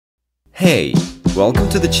Hey, welcome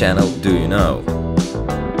to the channel Do You Know?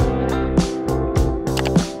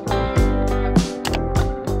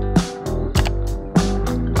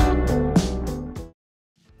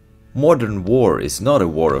 Modern war is not a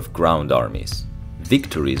war of ground armies.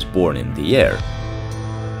 Victory is born in the air.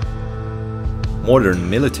 Modern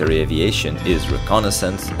military aviation is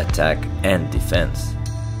reconnaissance, attack, and defense.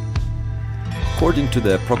 According to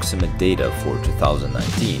the approximate data for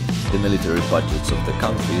 2019, the military budgets of the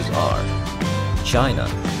countries are China,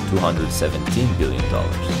 $217 billion,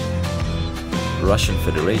 Russian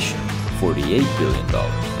Federation, $48 billion,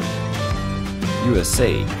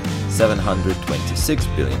 USA,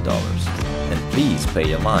 $726 billion, and please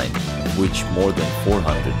pay a mind, of which more than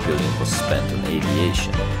 $400 billion was spent on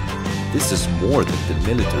aviation. This is more than the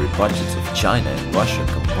military budgets of China and Russia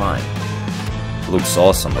combined. Looks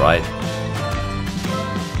awesome, right?